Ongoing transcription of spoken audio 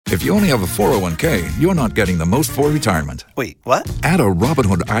If you only have a 401k, you're not getting the most for retirement. Wait, what? Add a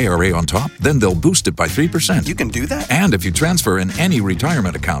Robinhood IRA on top, then they'll boost it by 3%. You can do that? And if you transfer in any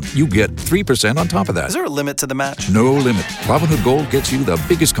retirement account, you get 3% on top of that. Is there a limit to the match? No limit. Robinhood Gold gets you the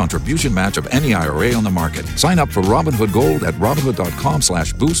biggest contribution match of any IRA on the market. Sign up for Robinhood Gold at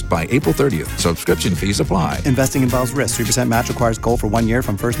Robinhood.com/boost by April 30th. Subscription fees apply. Investing involves risk. 3% match requires gold for 1 year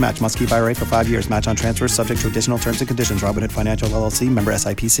from first match. Must keep IRA for 5 years. Match on transfers subject to additional terms and conditions. Robinhood Financial LLC, member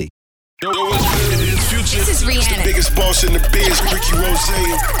SIPC. Yo, what's good? It is Future. This is Rihanna. It's the biggest boss in the biz, Ricky Rose.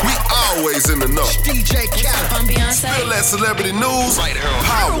 We always in the know. DJ Khaled. I'm Beyonce. Feel that celebrity news. Right here on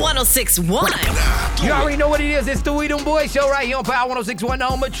Power 106.1. You already know what it is. It's the We Them Boys show right here on Power 106.1, the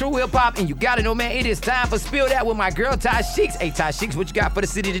home of true hip hop. And you gotta know, man, it is time for Spill That with my girl Ty Sheeks. Hey, Ty Sheeks, what you got for the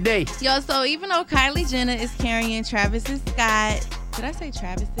city today? Yo, so even though Kylie Jenner is carrying Travis Scott, did I say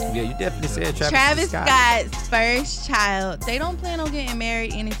Travis? Yeah, you definitely said Travis Scott's first child. They don't plan on getting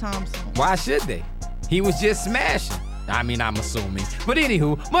married anytime soon. Why should they? He was just smashing. I mean, I'm assuming. But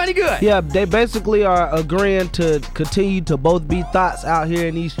anywho, money good. Yeah, they basically are agreeing to continue to both be thoughts out here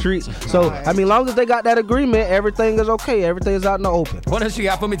in these streets. So, I mean, long as they got that agreement, everything is okay. Everything is out in the open. What else you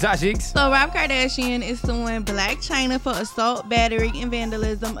got for me, Ty Sheeks? So, Rob Kardashian is suing Blac Chyna for assault, battery, and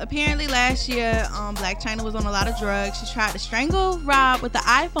vandalism. Apparently, last year, Blac Chyna was on a lot of drugs. She tried to strangle Rob with the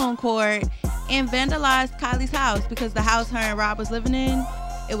iPhone cord and vandalized Kylie's house because the house her and Rob was living in,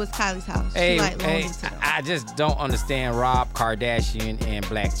 it was Kylie's house. I just don't understand Rob Kardashian and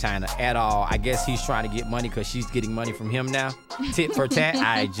Blac Chyna at all. I guess he's trying to get money because she's getting money from him now. Tit for tat.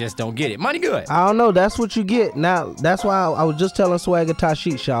 I just don't get it. Money good. I don't know. That's what you get. Now, that's why I was just telling Swag and Ty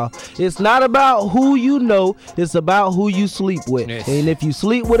Sheeks, y'all. It's not about who you know. It's about who you sleep with. Yes. And if you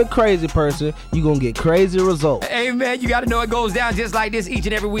sleep with a crazy person, you're going to get crazy results. Hey, man, you got to know it goes down just like this each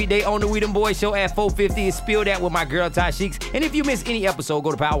and every weekday on the We Them Boys show at 4:50. It's Spill That with my girl Ty Sheeks. And if you miss any episode,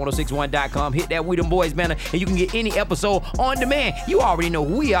 go to power1061.com, hit that We Them Boys banner, and you can get any episode on demand. You already know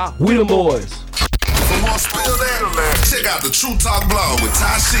who we are. We Them Boys. For more Spill That, check out the True Talk blog with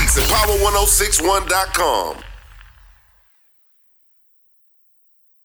Ty Sheeks at power1061.com.